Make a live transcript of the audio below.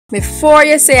Before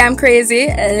you say I'm crazy,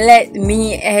 let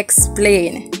me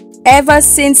explain. Ever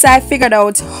since I figured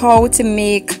out how to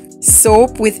make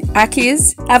soap with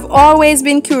Ackees, I've always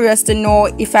been curious to know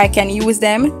if I can use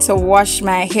them to wash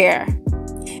my hair.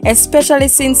 Especially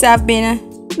since I've been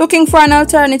looking for an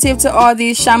alternative to all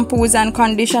these shampoos and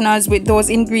conditioners with those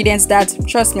ingredients that,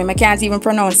 trust me, I can't even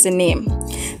pronounce the name.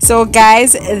 So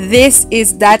guys, this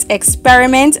is that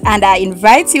experiment and I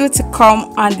invite you to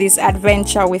come on this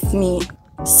adventure with me.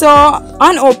 So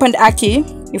unopened Ackee,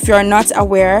 if you're not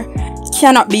aware,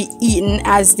 cannot be eaten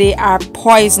as they are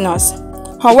poisonous.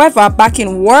 However, back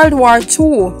in World War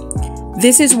II,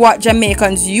 this is what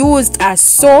Jamaicans used as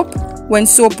soap when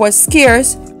soap was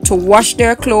scarce to wash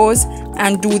their clothes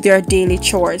and do their daily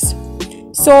chores.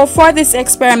 So for this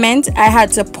experiment, I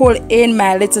had to pull in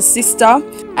my little sister.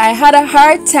 I had a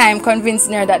hard time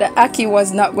convincing her that the Ackee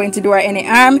was not going to do her any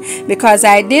harm because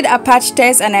I did a patch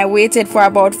test and I waited for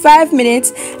about 5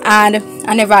 minutes and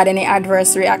I never had any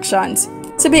adverse reactions.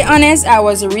 To be honest, I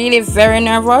was really very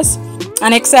nervous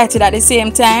and excited at the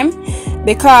same time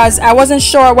because I wasn't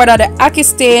sure whether the Ackee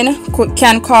stain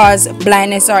can cause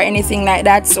blindness or anything like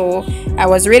that, so I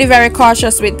was really very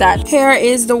cautious with that. Here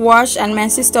is the wash and my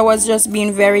sister was just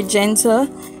being very gentle,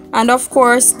 and of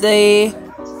course the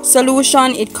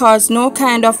solution, it caused no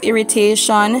kind of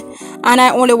irritation, and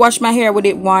I only washed my hair with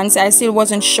it once. I still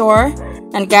wasn't sure.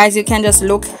 And guys, you can just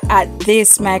look at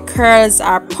this. My curls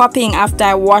are popping after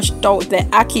I washed out the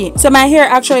Ackee. So my hair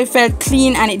actually felt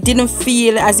clean and it didn't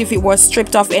feel as if it was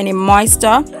stripped of any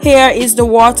moisture. Here is the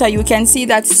water. You can see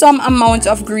that some amount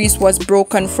of grease was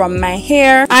broken from my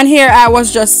hair. And here I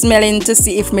was just smelling to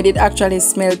see if me did actually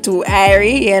smell too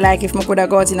airy. Yeah, like if I could have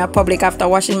got in a public after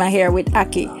washing my hair with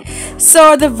Ackee.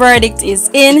 So the verdict is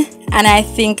in and I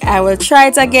think I will try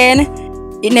it again.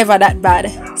 It's never that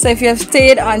bad. So if you have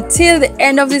stayed until the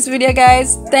end of this video,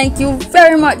 guys, thank you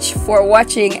very much for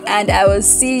watching and I will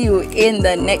see you in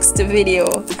the next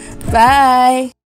video. Bye.